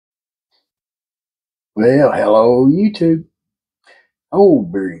Well, hello, YouTube.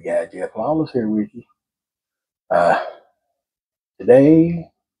 Old bearded guy Jeff Lawless here with you. Uh,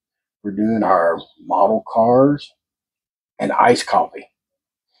 Today we're doing our model cars and iced coffee.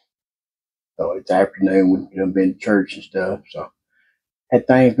 So it's afternoon. We've been to church and stuff. So had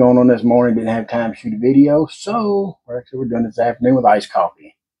things going on this morning. Didn't have time to shoot a video. So we're doing this afternoon with iced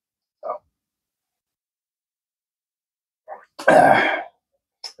coffee. So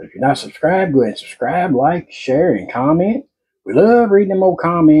if you're not subscribed, go ahead and subscribe, like, share, and comment. We love reading them old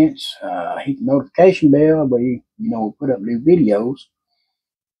comments. Hit the notification bell, but we put up new videos.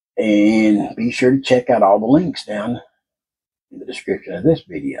 And be sure to check out all the links down in the description of this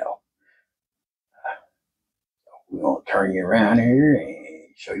video. We're going to turn you around here and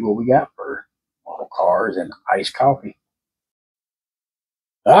show you what we got for model cars and iced coffee.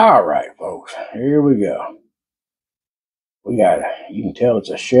 All right, folks, here we go. We got, you can tell it's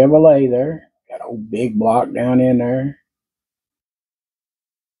a Chevrolet there. Got a old big block down in there.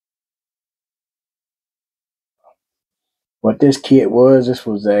 What this kit was, this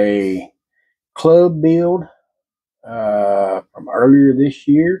was a club build from earlier this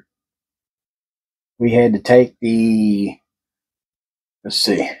year. We had to take the, let's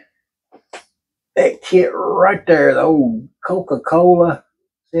see, that kit right there, the old Coca-Cola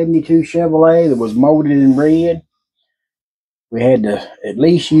 72 Chevrolet that was molded in red. We had to at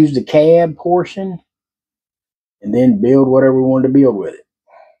least use the cab portion and then build whatever we wanted to build with it.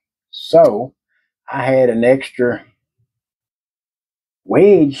 So I had an extra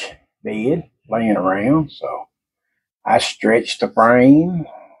wedge bed laying around, so I stretched the frame,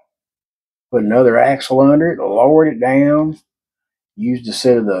 put another axle under it, lowered it down, used a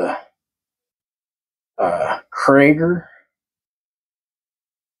set of the Krager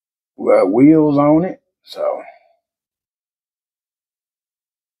wheels on it. So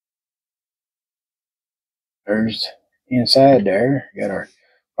there's inside there. Got our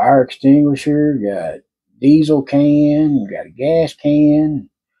fire extinguisher, got diesel can, got a gas can,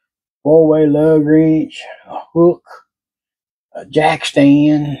 4-way lug wrench, a hook, a jack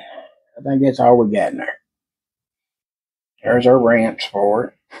stand. I think that's all we got in there. There's our ramps for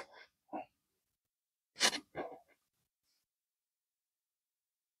it.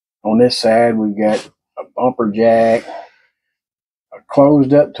 On this side, we've got a bumper jack, a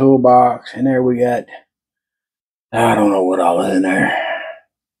closed up toolbox, and there we got, I don't know what all is in there.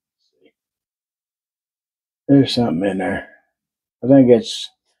 There's something in there. I think it's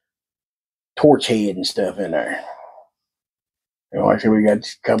torch head and stuff in there. Like I said, we got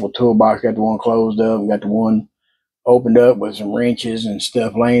a couple toolboxes. Got the one closed up, and got the one opened up with some wrenches and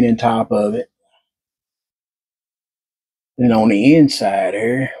stuff laying in top of it. Then on the inside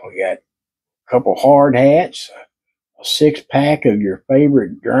here, we got a couple hard hats, a 6-pack of your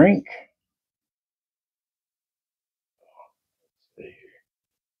favorite drink.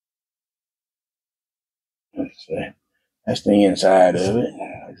 Let's see. That's the inside of it.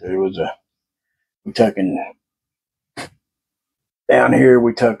 There was down here,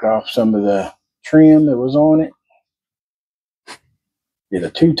 we took off some of the trim that was on it. Did a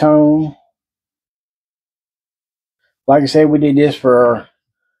two-tone. Like I said, we did this for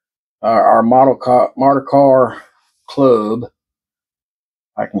our model car club.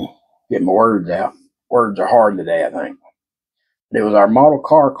 I can get my words out. Words are hard today, I think. It was our model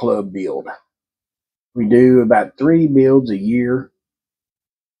car club build. We do about 3 builds a year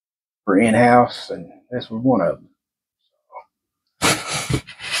for in-house, and this was one of them.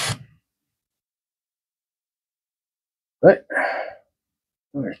 But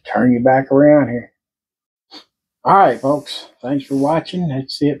I'm going to turn you back around here. All right, folks. Thanks for watching.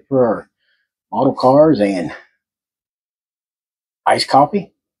 That's it for our model cars and iced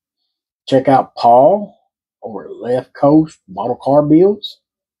coffee. Check out Paul over at Left Coast Model Car Builds.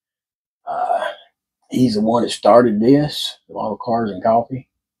 He's the one that started this, the model cars and coffee.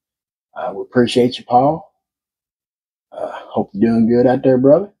 We appreciate you, Paul. Hope you're doing good out there,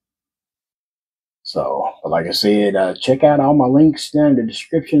 brother. So, like I said, check out all my links down in the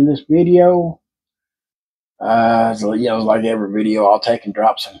description of this video. So, like every video, I'll take and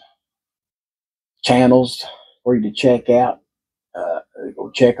drop some channels for you to check out. Go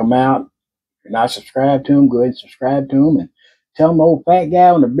check them out. If you're not subscribed to them, go ahead and subscribe to them and tell them the old fat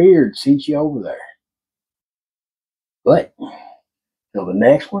guy with the beard sent you over there. But till the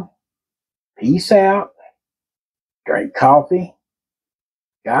next one, peace out. Drink coffee.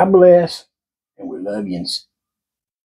 God bless. And we love you.